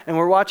back and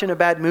we're watching a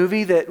bad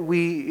movie that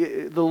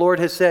the Lord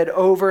has said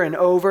over and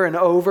over and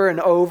over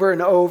and over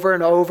and over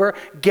and over,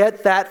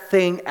 get that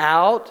thing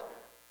out,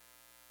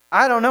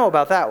 I don't know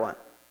about that one.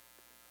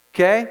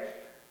 Okay?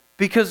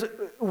 Because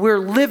we're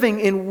living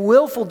in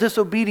willful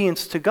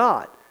disobedience to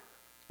God.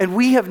 And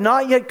we have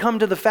not yet come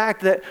to the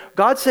fact that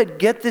God said,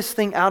 get this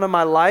thing out of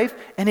my life,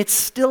 and it's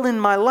still in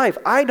my life.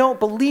 I don't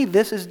believe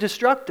this is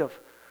destructive.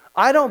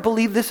 I don't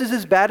believe this is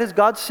as bad as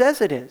God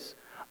says it is.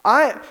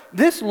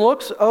 This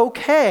looks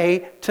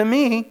okay to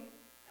me,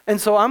 and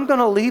so I'm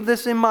going to leave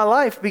this in my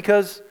life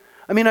because,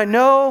 I mean, I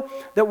know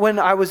that when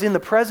I was in the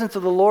presence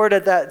of the Lord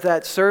at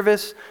that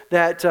service,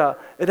 that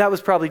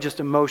was probably just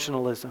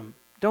emotionalism.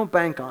 Don't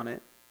bank on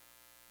it.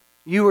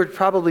 You were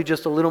probably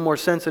just a little more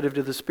sensitive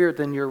to the Spirit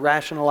than your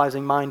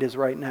rationalizing mind is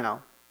right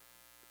now.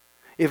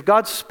 If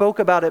God spoke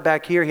about it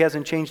back here, He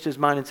hasn't changed His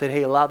mind and said,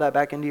 hey, allow that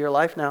back into your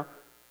life now.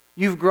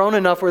 You've grown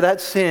enough where that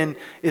sin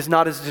is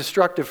not as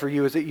destructive for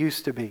you as it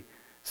used to be.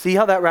 See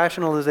how that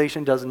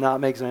rationalization does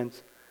not make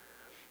sense?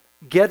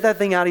 Get that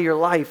thing out of your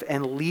life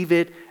and leave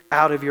it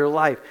out of your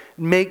life.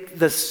 Make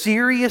the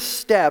serious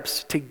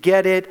steps to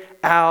get it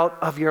out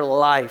of your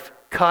life.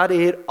 Cut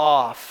it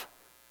off.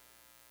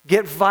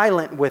 Get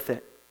violent with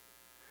it.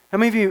 How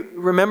many of you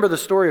remember the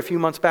story a few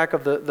months back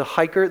of the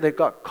hiker that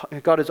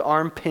got his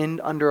arm pinned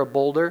under a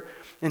boulder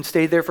and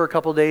stayed there for a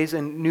couple days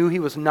and knew he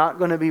was not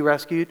going to be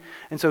rescued?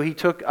 And so he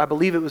took, I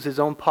believe it was his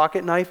own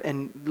pocket knife,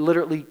 and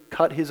literally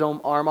cut his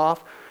own arm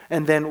off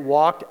and then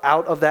walked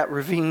out of that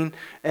ravine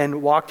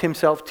and walked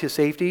himself to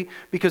safety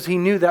because he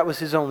knew that was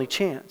his only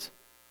chance.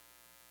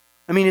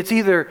 I mean, it's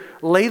either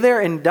lay there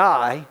and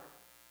die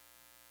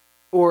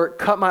or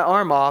cut my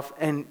arm off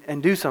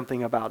and do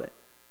something about it.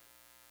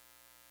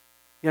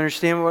 You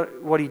understand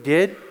what he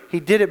did? He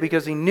did it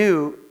because he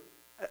knew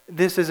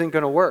this isn't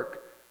going to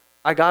work.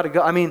 I got to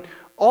go. I mean,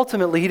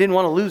 ultimately, he didn't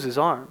want to lose his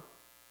arm.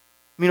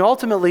 I mean,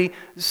 ultimately,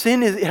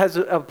 sin has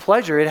a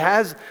pleasure. It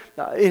has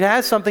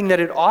something that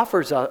it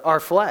offers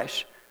our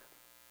flesh.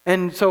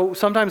 And so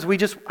sometimes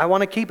I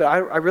want to keep it. I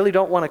really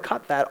don't want to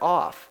cut that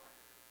off.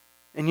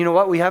 And you know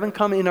what? We haven't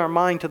come in our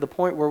mind to the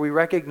point where we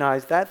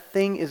recognize that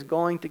thing is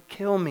going to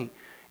kill me.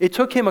 It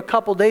took him a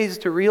couple days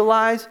to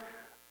realize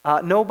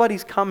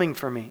nobody's coming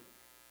for me.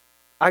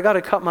 I got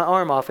to cut my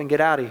arm off and get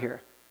out of here.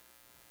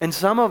 And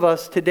some of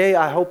us today,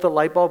 I hope the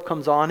light bulb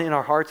comes on in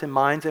our hearts and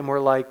minds and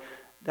we're like,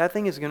 that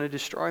thing is going to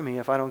destroy me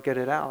if I don't get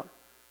it out.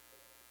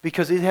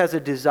 Because it has a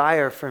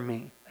desire for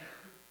me.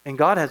 And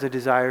God has a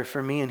desire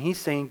for me, and He's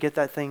saying, get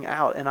that thing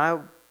out. And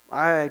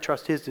I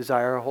trust His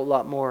desire a whole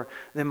lot more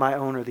than my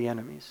own or the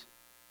enemy's.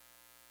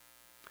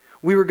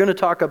 We were going to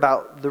talk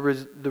about the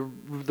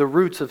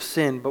roots of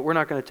sin, but we're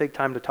not going to take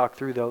time to talk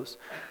through those.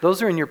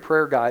 Those are in your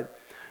prayer guide.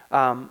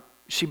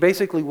 She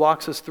basically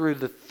walks us through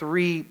the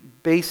three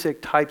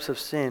basic types of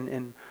sin,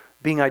 and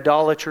being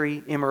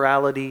idolatry,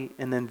 immorality,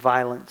 and then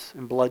violence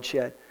and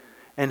bloodshed.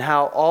 And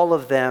how all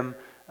of them,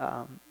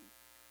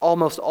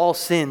 almost all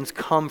sins,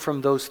 come from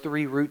those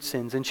three root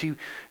sins. And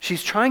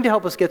she's trying to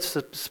help us get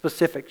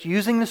specific,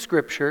 using the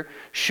scripture,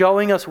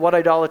 showing us what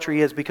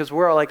idolatry is, because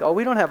we're all like, oh,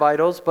 we don't have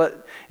idols,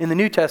 but in the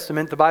New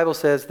Testament, the Bible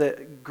says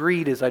that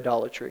greed is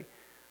idolatry.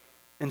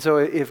 And so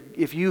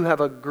if you have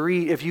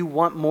if you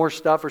want more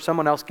stuff, or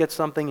someone else gets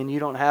something and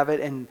you don't have it,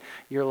 and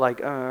you're like,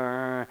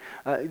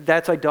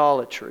 that's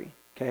idolatry.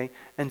 Okay?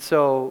 And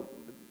so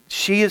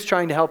she is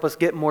trying to help us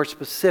get more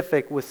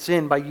specific with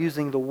sin by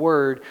using the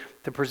word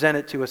to present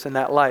it to us in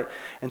that light.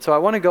 And so I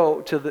want to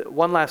go to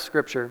one last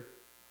scripture.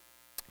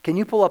 Can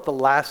you pull up the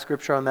last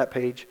scripture on that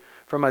page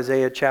from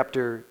Isaiah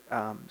chapter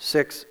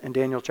 6 and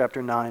Daniel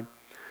chapter 9?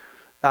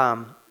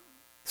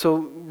 So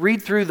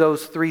read through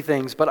those three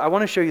things, but I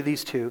want to show you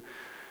these two.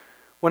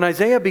 When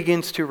Isaiah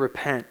begins to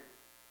repent,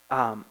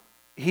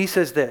 he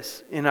says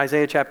this in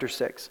Isaiah chapter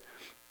 6.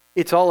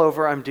 It's all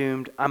over, I'm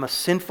doomed. I'm a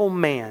sinful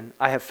man.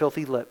 I have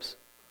filthy lips,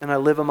 and I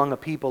live among a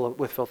people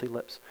with filthy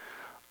lips.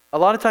 A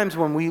lot of times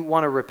when we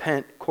want to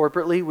repent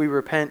corporately, we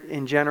repent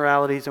in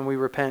generalities and we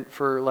repent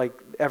for like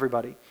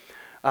everybody.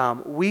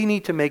 We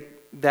need to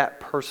make that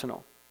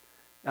personal.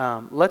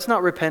 Let's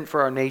not repent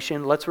for our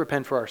nation. Let's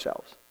repent for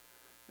ourselves.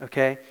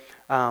 Okay?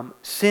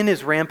 Sin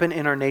is rampant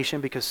in our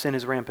nation because sin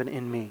is rampant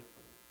in me.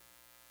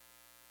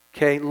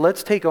 Okay,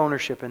 let's take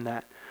ownership in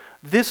that.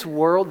 This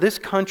world, this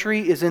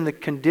country is in the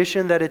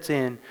condition that it's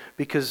in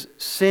because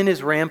sin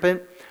is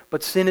rampant,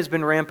 but sin has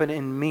been rampant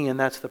in me, and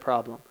that's the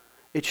problem.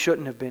 It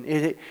shouldn't have been.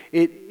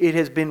 It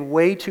has been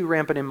way too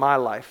rampant in my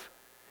life.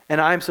 And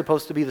I'm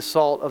supposed to be the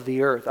salt of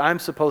the earth. I'm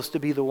supposed to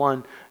be the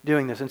one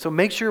doing this. And so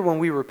make sure when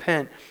we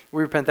repent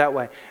that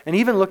way. And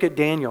even look at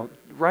Daniel,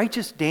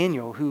 righteous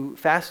Daniel, who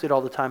fasted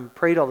all the time,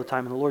 prayed all the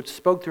time, and the Lord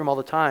spoke through him all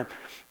the time.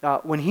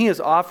 When he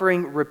is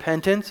offering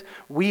repentance,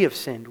 we have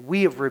sinned,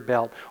 we have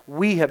rebelled,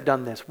 we have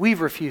done this,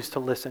 we've refused to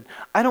listen.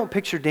 I don't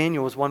picture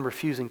Daniel as one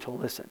refusing to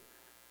listen.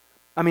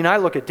 I mean, I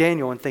look at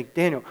Daniel and think,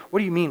 Daniel, what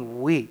do you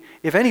mean we?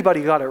 If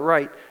anybody got it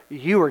right,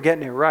 you were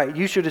getting it right.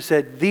 You should have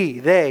said thee,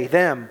 they,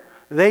 them.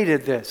 They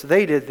did this,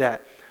 they did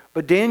that.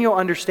 But Daniel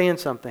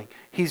understands something.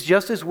 He's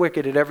just as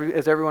wicked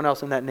as everyone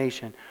else in that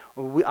nation.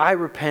 I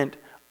repent,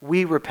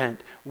 we have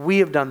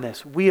done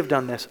this,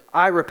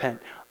 I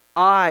repent.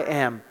 I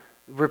am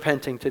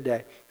repenting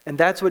today. And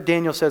that's what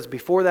Daniel says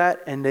before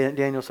that, and then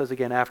Daniel says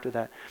again after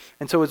that.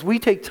 And so as we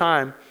take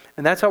time,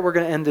 and that's how we're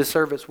going to end this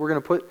service, we're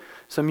going to put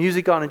some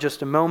music on in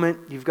just a moment.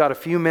 You've got a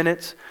few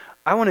minutes.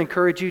 I want to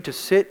encourage you to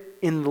sit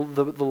in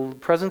the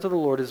presence of the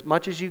Lord as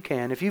much as you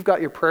can. If you've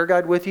got your prayer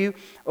guide with you,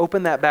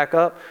 open that back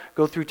up,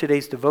 go through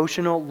today's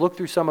devotional, look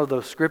through some of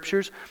those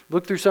scriptures,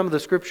 look through some of the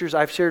scriptures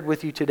I've shared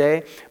with you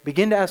today.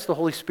 Begin to ask the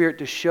Holy Spirit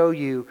to show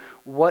you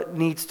what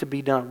needs to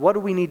be done. What do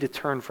we need to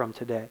turn from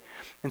today?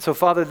 And so,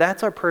 Father,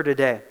 that's our prayer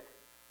today.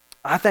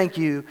 I thank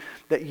you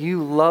that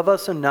you love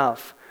us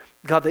enough,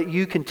 God, that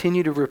you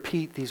continue to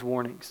repeat these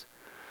warnings.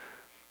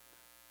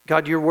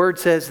 God, your word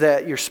says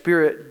that your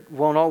Spirit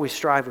won't always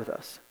strive with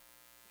us.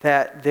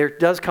 That there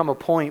does come a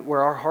point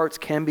where our hearts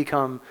can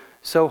become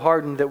so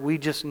hardened that we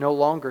just no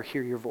longer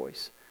hear your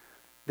voice.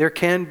 There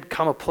can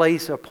come a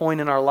point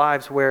in our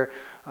lives where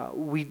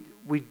we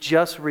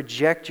just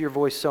reject your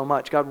voice so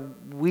much.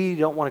 God, we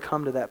don't want to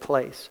come to that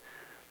place.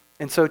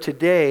 And so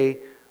today,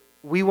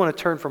 we want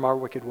to turn from our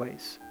wicked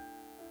ways.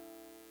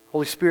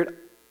 Holy Spirit,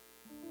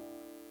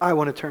 I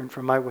want to turn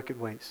from my wicked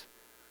ways.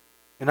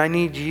 And I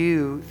need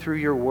you, through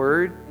your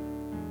word,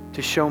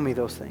 to show me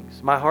those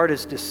things. My heart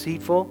is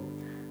deceitful.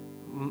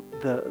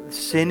 The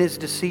sin is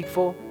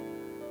deceitful.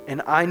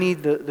 And I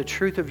need the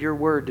truth of your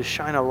word to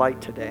shine a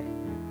light today.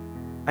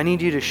 I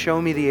need you to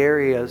show me the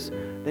areas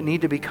that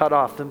need to be cut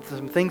off, some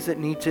things that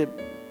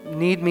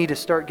need me to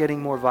start getting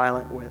more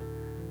violent with.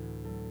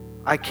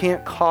 I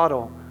can't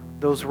coddle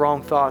those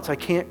wrong thoughts. I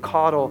can't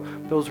coddle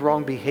those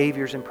wrong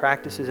behaviors and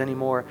practices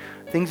anymore.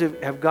 Things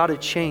have got to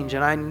change,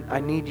 and I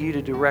need you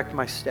to direct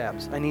my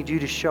steps. I need you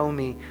to show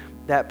me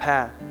that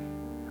path.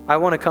 I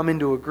want to come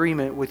into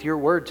agreement with your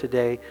word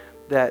today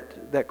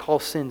that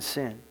calls sin,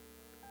 sin.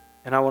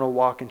 And I want to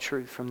walk in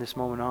truth from this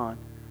moment on.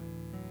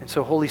 And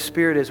so, Holy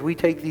Spirit, as we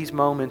take these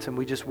moments and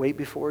we just wait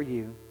before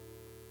you,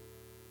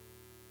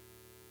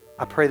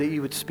 I pray that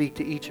you would speak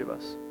to each of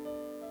us.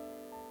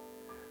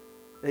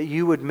 That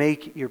you would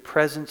make your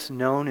presence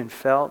known and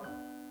felt.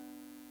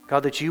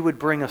 God, that you would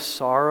bring a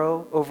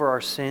sorrow over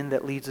our sin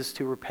that leads us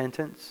to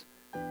repentance.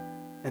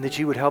 And that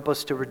you would help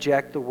us to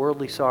reject the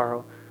worldly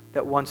sorrow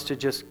that wants to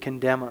just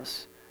condemn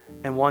us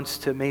and wants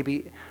to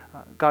maybe,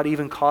 God,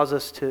 even cause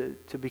us to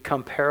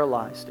become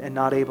paralyzed and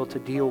not able to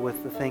deal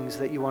with the things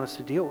that you want us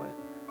to deal with.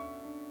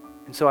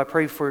 And so I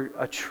pray for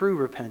a true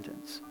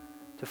repentance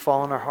to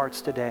fall in our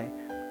hearts today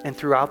and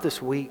throughout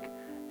this week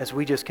as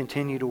we just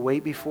continue to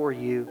wait before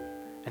you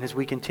and as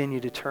we continue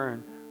to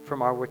turn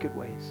from our wicked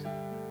ways.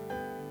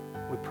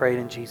 We pray it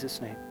in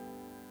Jesus' name.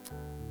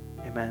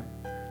 Amen.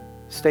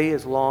 Stay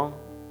as long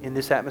in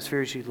this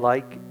atmosphere as you'd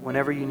like.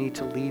 Whenever you need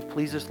to leave,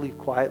 please just leave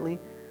quietly.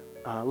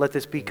 Let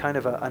this be kind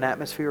of an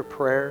atmosphere of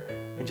prayer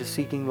and just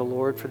seeking the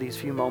Lord for these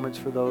few moments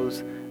for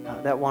those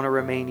that want to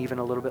remain even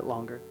a little bit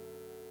longer.